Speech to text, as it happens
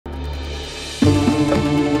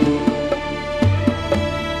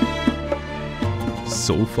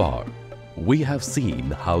So far, we have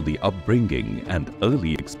seen how the upbringing and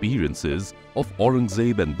early experiences of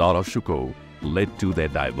Aurangzeb and Dara Shukoh led to their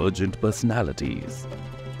divergent personalities.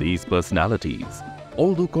 These personalities,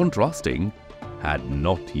 although contrasting, had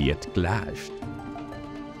not yet clashed.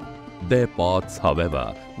 Their paths,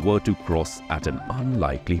 however, were to cross at an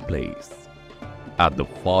unlikely place, at the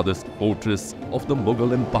farthest fortress of the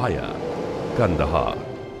Mughal Empire, Kandahar.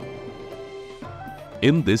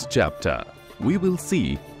 In this chapter, we will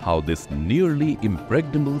see how this nearly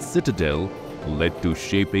impregnable citadel led to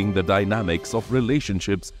shaping the dynamics of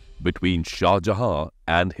relationships between Shah Jahan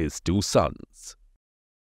and his two sons.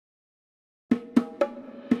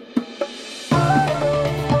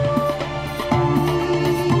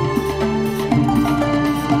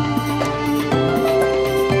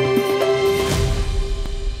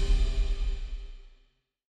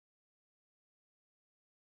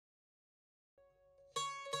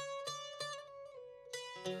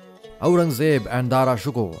 Aurangzeb and Dara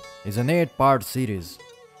Shukoh is an 8-part series.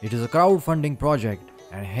 It is a crowdfunding project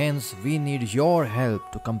and hence we need your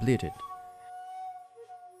help to complete it.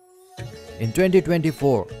 In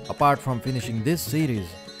 2024, apart from finishing this series,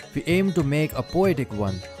 we aim to make a poetic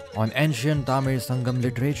one on ancient Tamil Sangam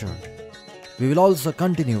literature. We will also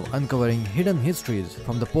continue uncovering hidden histories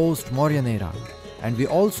from the post-Mauryan era, and we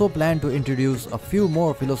also plan to introduce a few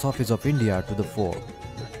more philosophies of India to the fore.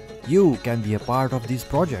 You can be a part of these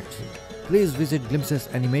projects. Please visit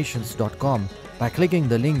glimpsesanimations.com by clicking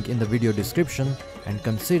the link in the video description and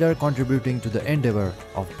consider contributing to the endeavor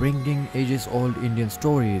of bringing ages-old Indian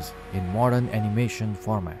stories in modern animation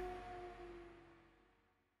format.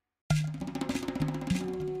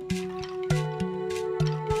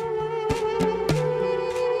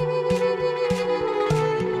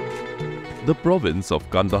 The province of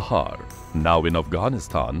Kandahar, now in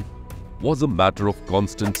Afghanistan, was a matter of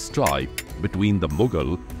constant strife between the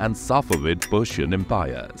Mughal and Safavid Persian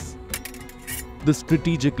empires. The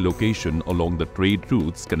strategic location along the trade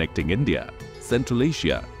routes connecting India, Central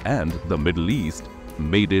Asia and the Middle East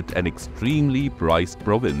made it an extremely prized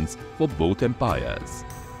province for both empires,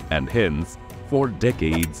 and hence, for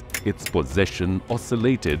decades, its possession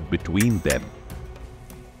oscillated between them.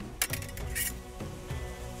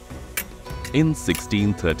 In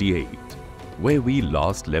 1638, where we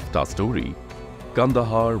last left our story,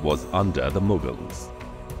 Kandahar was under the Mughals.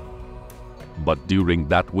 But during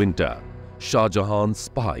that winter, Shah Jahan's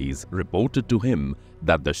spies reported to him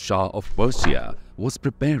that the Shah of Persia was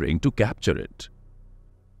preparing to capture it.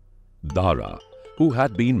 Dara, who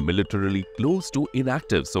had been militarily close to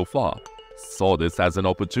inactive so far, saw this as an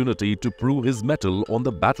opportunity to prove his mettle on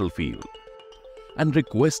the battlefield and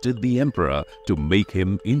requested the emperor to make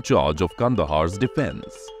him in charge of Kandahar's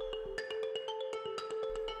defense.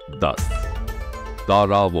 Thus,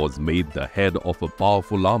 Dara was made the head of a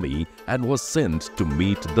powerful army and was sent to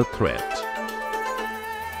meet the threat.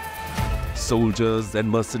 Soldiers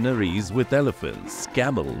and mercenaries with elephants,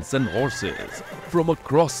 camels and horses from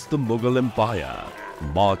across the Mughal Empire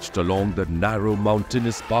marched along the narrow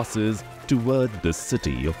mountainous passes toward the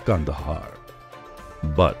city of Kandahar.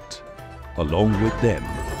 But along with them,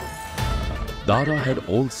 Dara had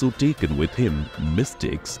also taken with him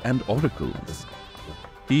mystics and oracles.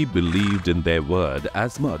 He believed in their word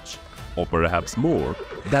as much, or perhaps more,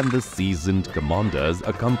 than the seasoned commanders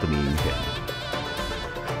accompanying him.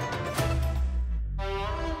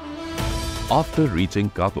 After reaching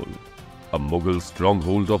Kabul, a Mughal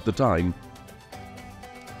stronghold of the time,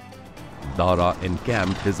 Dara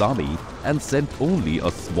encamped his army and sent only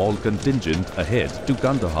a small contingent ahead to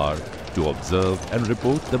Kandahar to observe and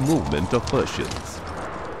report the movement of Persians.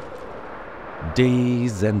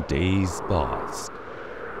 Days and days passed,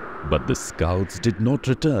 but the scouts did not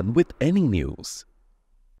return with any news.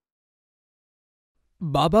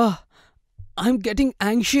 Baba, I'm getting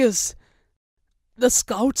anxious. The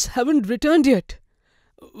scouts haven't returned yet.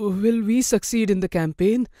 Will we succeed in the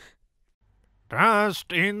campaign?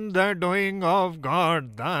 Trust in the doing of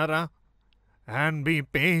God, Dara, and be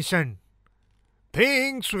patient.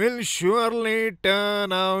 Things will surely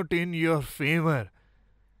turn out in your favor.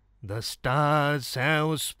 The stars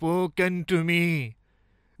have spoken to me.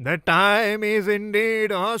 The time is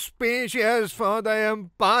indeed auspicious for the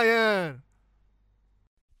empire.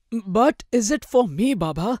 But is it for me,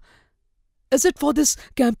 Baba? Is it for this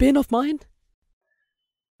campaign of mine?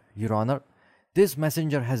 Your Honor, this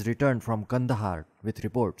messenger has returned from Kandahar with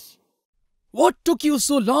reports. What took you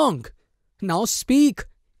so long? Now speak,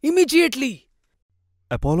 immediately.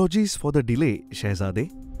 Apologies for the delay, Shehzade.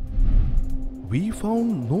 We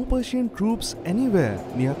found no Persian troops anywhere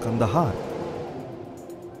near Kandahar.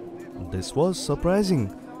 This was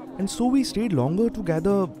surprising and so we stayed longer to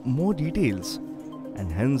gather more details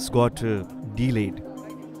and hence got delayed.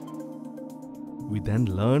 We then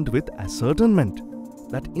learned with ascertainment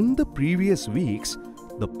that in the previous weeks,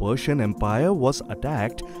 the Persian Empire was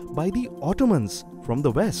attacked by the Ottomans from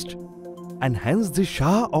the west, and hence the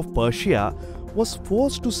Shah of Persia was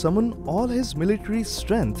forced to summon all his military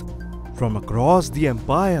strength from across the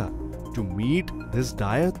empire to meet this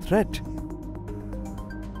dire threat.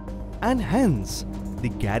 And hence, the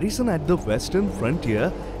garrison at the western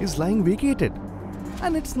frontier is lying vacated,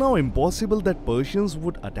 and it's now impossible that Persians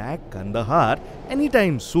would attack Kandahar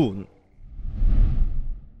anytime soon.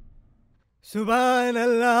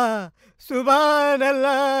 Subhanallah,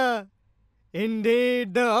 Subhanallah.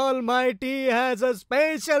 Indeed, the Almighty has a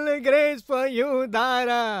special grace for you,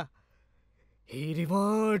 Dara. He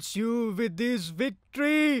rewards you with this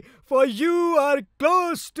victory, for you are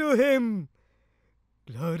close to Him.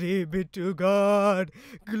 Glory be to God,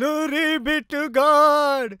 glory be to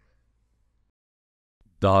God.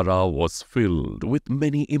 Dara was filled with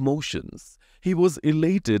many emotions. He was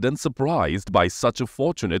elated and surprised by such a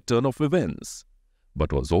fortunate turn of events,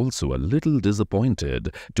 but was also a little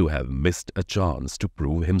disappointed to have missed a chance to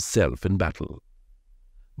prove himself in battle.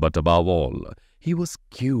 But above all, he was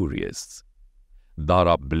curious.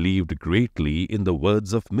 Dara believed greatly in the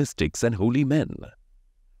words of mystics and holy men.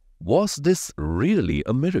 Was this really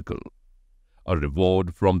a miracle? A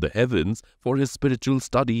reward from the heavens for his spiritual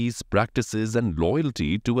studies, practices and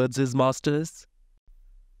loyalty towards his masters?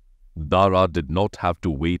 Dara did not have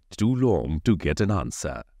to wait too long to get an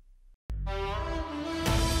answer.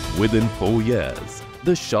 Within 4 years,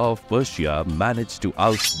 the Shah of Persia managed to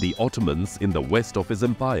oust the Ottomans in the west of his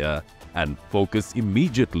empire, and focus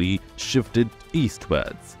immediately shifted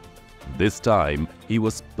eastwards. This time, he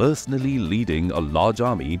was personally leading a large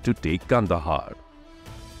army to take Kandahar.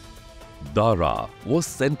 Dara was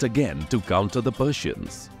sent again to counter the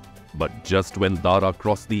Persians, but just when Dara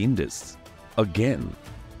crossed the Indus, again,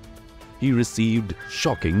 he received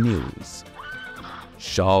shocking news.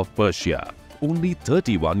 Shah of Persia, only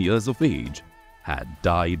 31 years of age, had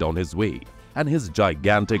died on his way, and his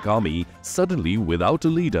gigantic army, suddenly without a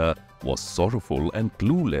leader, was sorrowful and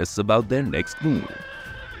clueless about their next move.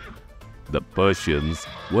 The Persians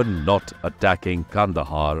were not attacking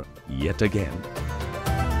Kandahar yet again.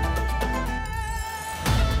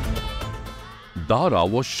 Dara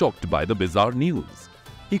was shocked by the bizarre news.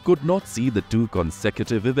 He could not see the two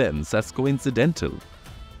consecutive events as coincidental.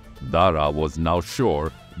 Dara was now sure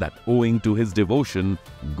that owing to his devotion,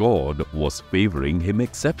 God was favoring him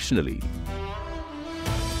exceptionally.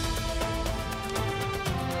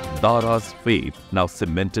 Dara's faith, now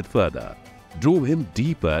cemented further, drove him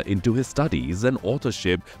deeper into his studies and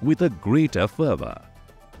authorship with a greater fervor.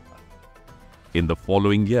 In the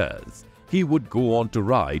following years, he would go on to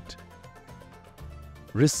write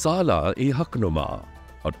Risala-e-Haknuma,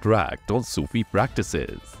 a tract on Sufi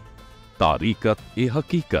practices,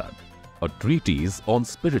 Tariqat-e-Haqiqat, a treatise on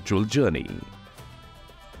spiritual journey,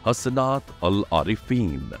 Hasanat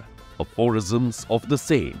al-Arifin, aphorisms of the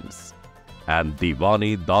saints, and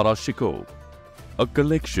Diwan-e-Dara Shukoh, a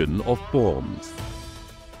collection of poems.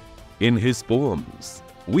 In his poems,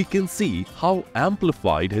 we can see how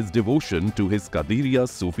amplified his devotion to his Qadiriya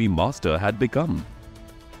Sufi master had become.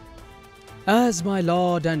 As my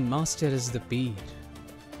Lord and Master is the Peer,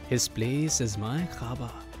 his place is my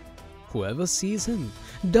Kaaba. Whoever sees him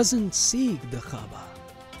doesn't seek the Kaaba.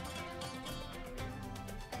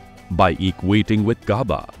 By equating with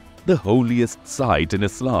Kaaba, the holiest site in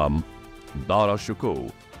Islam, Dara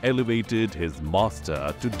Shukoh elevated his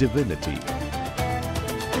master to divinity.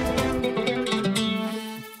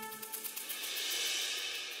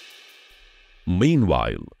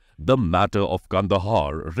 Meanwhile, the matter of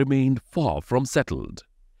Kandahar remained far from settled.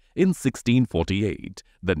 In 1648,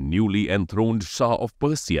 the newly enthroned Shah of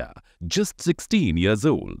Persia, just 16 years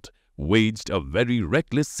old, waged a very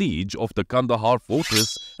reckless siege of the Kandahar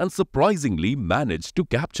fortress and surprisingly managed to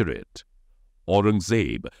capture it.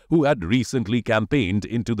 Aurangzeb, who had recently campaigned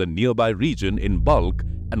into the nearby region in bulk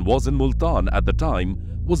and was in Multan at the time,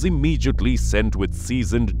 was immediately sent with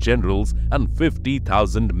seasoned generals and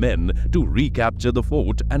 50,000 men to recapture the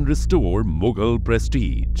fort and restore Mughal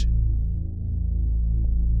prestige.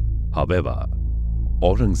 However,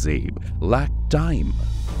 Aurangzeb lacked time.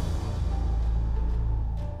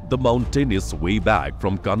 The mountainous way back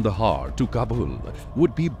from Kandahar to Kabul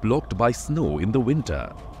would be blocked by snow in the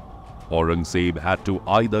winter. Aurangzeb had to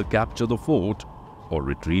either capture the fort or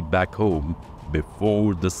retreat back home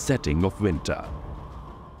before the setting of winter.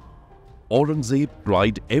 Aurangzeb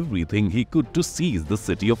tried everything he could to seize the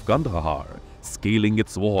city of Kandahar, scaling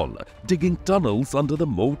its wall, digging tunnels under the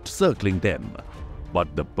moat circling them.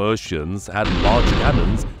 But the Persians had large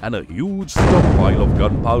cannons and a huge stockpile of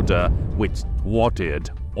gunpowder which thwarted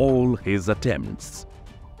all his attempts.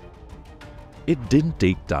 It didn't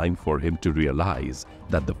take time for him to realize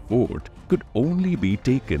that the fort could only be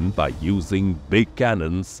taken by using big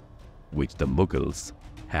cannons, which the Mughals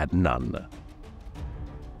had none.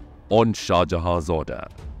 On Shah Jahan's order,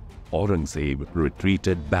 Aurangzeb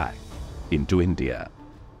retreated back into India.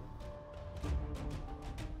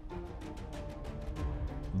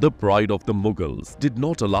 The pride of the Mughals did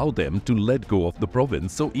not allow them to let go of the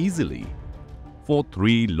province so easily. For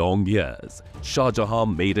 3 long years, Shah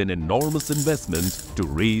Jahan made an enormous investment to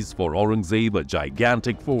raise for Aurangzeb a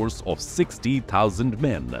gigantic force of 60,000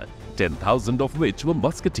 men, 10,000 of which were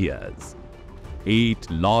musketeers. 8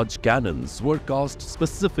 large cannons were cast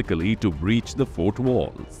specifically to breach the fort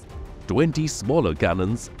walls. 20 smaller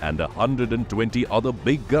cannons and 120 other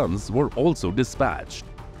big guns were also dispatched.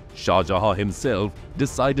 Shah Jahan himself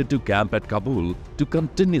decided to camp at Kabul to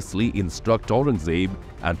continuously instruct Aurangzeb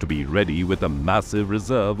and to be ready with a massive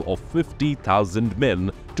reserve of 50,000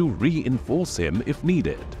 men to reinforce him if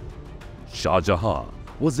needed. Shah Jahan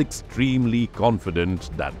was extremely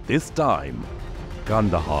confident that this time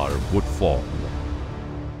Kandahar would fall.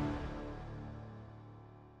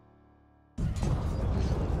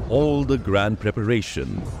 All the grand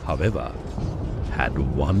preparation, however, had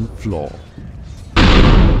one flaw.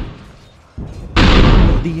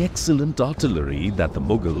 The excellent artillery that the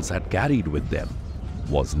Mughals had carried with them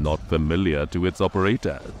was not familiar to its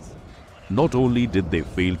operators. Not only did they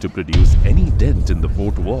fail to produce any dent in the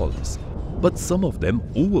fort walls, but some of them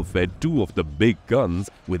overfed 2 of the big guns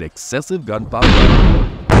with excessive gunpowder,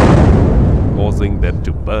 causing them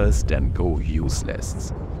to burst and go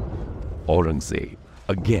useless. Aurangzeb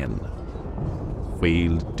again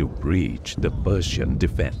failed to breach the Persian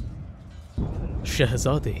defense.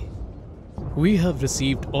 Shahzade, we have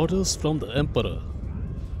received orders from the Emperor.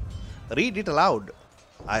 Read it aloud.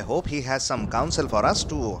 I hope he has some counsel for us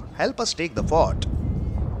to help us take the fort.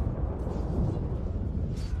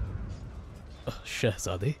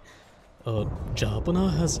 Shahzade,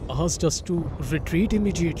 Japana has asked us to retreat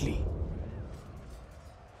immediately.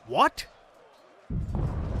 What?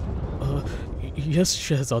 Yes,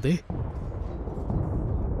 Shahzade.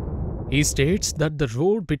 He states that the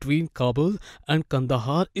road between Kabul and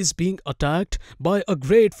Kandahar is being attacked by a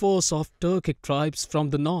great force of Turkic tribes from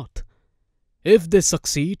the north. If they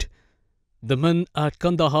succeed, the men at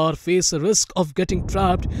Kandahar face a risk of getting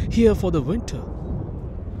trapped here for the winter.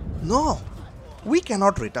 No, we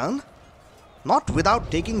cannot return. Not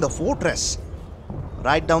without taking the fortress.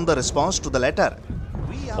 Write down the response to the letter.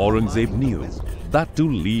 Aurangzeb knew that to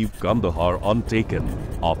leave Kandahar untaken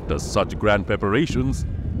after such grand preparations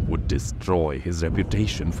would destroy his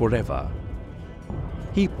reputation forever.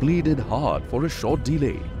 He pleaded hard for a short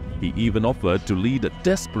delay. He even offered to lead a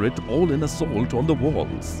desperate all-in assault on the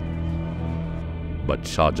walls. But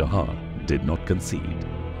Shah Jahan did not concede.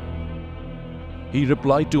 He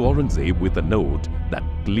replied to Aurangzeb with a note that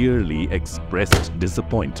clearly expressed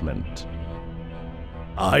disappointment.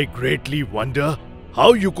 I greatly wonder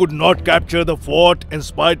how you could not capture the fort in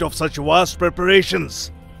spite of such vast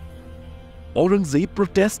preparations. Aurangzeb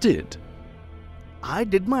protested. I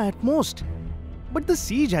did my utmost, but the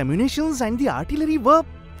siege ammunitions and the artillery were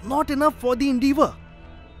not enough for the endeavor.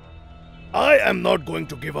 I am not going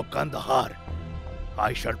to give up Kandahar.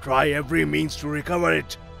 I shall try every means to recover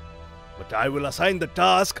it, but I will assign the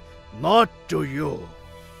task not to you.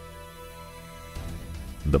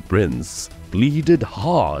 The prince pleaded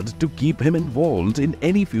hard to keep him involved in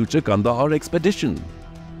any future Kandahar expedition.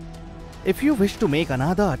 If you wish to make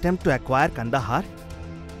another attempt to acquire Kandahar,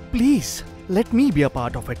 please let me be a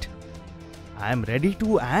part of it. I am ready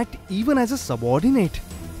to act even as a subordinate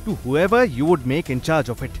to whoever you would make in charge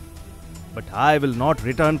of it. But I will not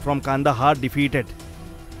return from Kandahar defeated.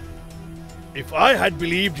 If I had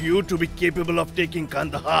believed you to be capable of taking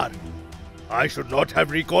Kandahar, I should not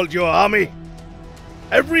have recalled your army.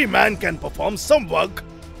 Every man can perform some work.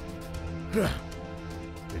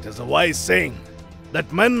 It is a wise saying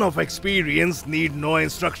that men of experience need no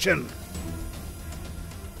instruction.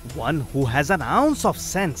 One who has an ounce of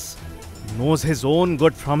sense knows his own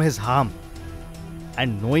good from his harm.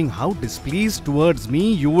 And knowing how displeased towards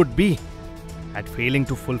me you would be at failing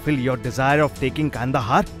to fulfill your desire of taking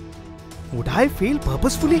Kandahar, would I fail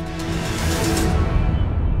purposefully?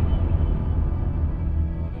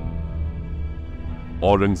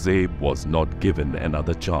 Aurangzeb was not given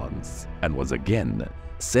another chance and was again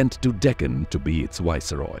sent to Deccan to be its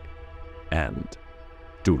viceroy. And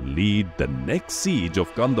to lead the next siege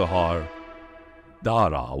of Kandahar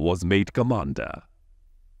Dara was made commander.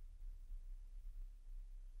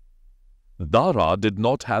 Dara did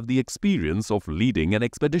not have the experience of leading an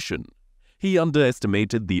expedition. He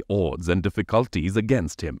underestimated the odds and difficulties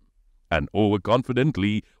against him, and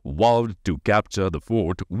overconfidently vowed to capture the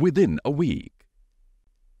fort within a week.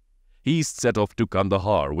 He set off to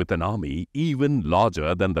Kandahar with an army even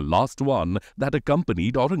larger than the last one that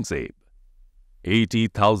accompanied Aurangzeb.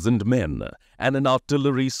 80,000 men and an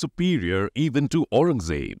artillery superior even to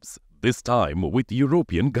Aurangzeb's, this time with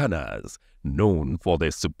European gunners, known for their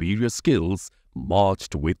superior skills,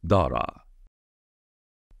 marched with Dara.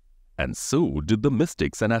 And so did the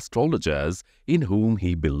mystics and astrologers in whom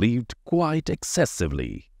he believed quite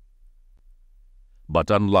excessively. But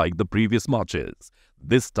unlike the previous marches,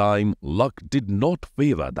 this time luck did not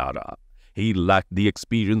favor Dara. He lacked the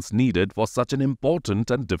experience needed for such an important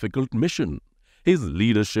and difficult mission. His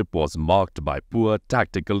leadership was marked by poor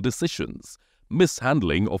tactical decisions,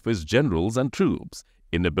 mishandling of his generals and troops,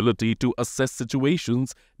 inability to assess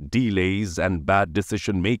situations, delays and bad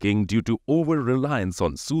decision-making due to over-reliance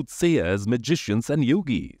on soothsayers, magicians and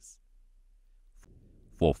yogis.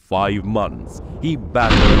 For 5 months, he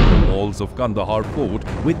battered the walls of Kandahar fort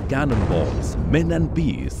with cannonballs, men and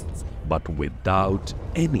beasts, but without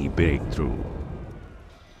any breakthrough.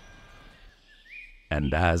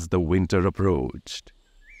 And as the winter approached,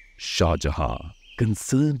 Shah Jahan,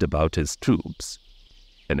 concerned about his troops,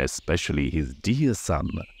 and especially his dear son,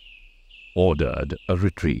 ordered a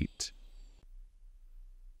retreat.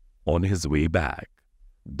 On his way back,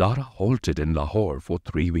 Dara halted in Lahore for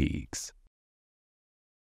 3 weeks.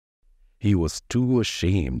 He was too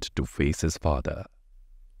ashamed to face his father.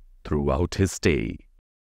 Throughout his stay,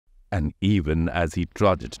 and even as he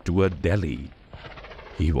trudged toward Delhi,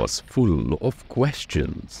 he was full of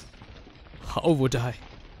questions. How would I,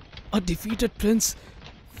 a defeated prince,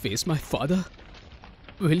 face my father?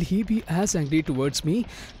 Will he be as angry towards me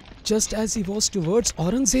just as he was towards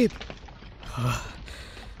Aurangzeb?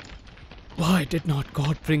 Why did not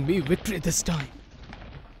God bring me victory this time?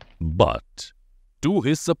 But, to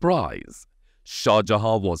his surprise, Shah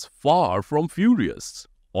Jahan was far from furious.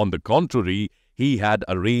 On the contrary, he had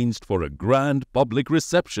arranged for a grand public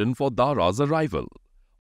reception for Dara's arrival.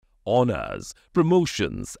 Honors,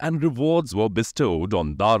 promotions and rewards were bestowed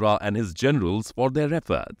on Dara and his generals for their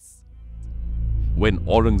efforts. When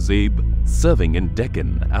Aurangzeb, serving in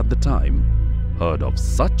Deccan at the time, heard of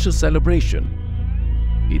such a celebration,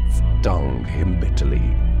 it stung him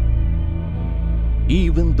bitterly.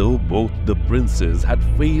 Even though both the princes had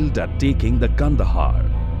failed at taking the Kandahar,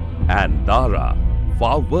 and Dara,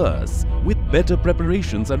 far worse, with better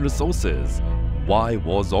preparations and resources, why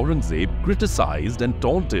was Aurangzeb criticized and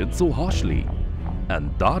taunted so harshly,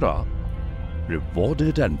 and Dara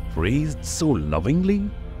rewarded and praised so lovingly?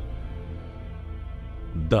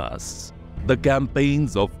 Thus, the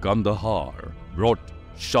campaigns of Kandahar brought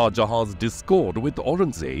Shah Jahan's discord with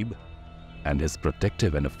Aurangzeb and his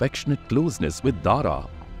protective and affectionate closeness with Dara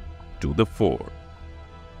to the fore.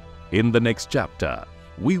 In the next chapter,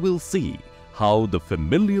 we will see how the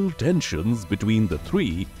familial tensions between the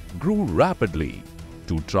three grew rapidly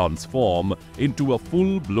to transform into a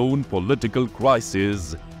full-blown political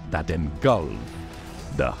crisis that engulfed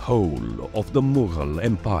the whole of the Mughal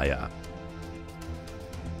Empire.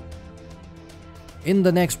 In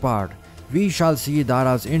the next part, we shall see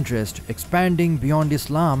Dara's interest expanding beyond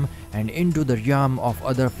Islam and into the realm of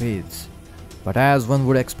other faiths. But as one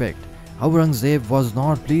would expect, Aurangzeb was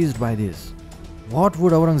not pleased by this. What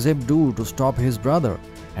would Aurangzeb do to stop his brother?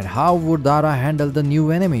 And how would Dara handle the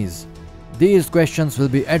new enemies? These questions will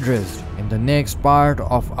be addressed in the next part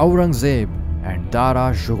of Aurangzeb and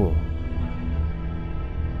Dara Shukoh.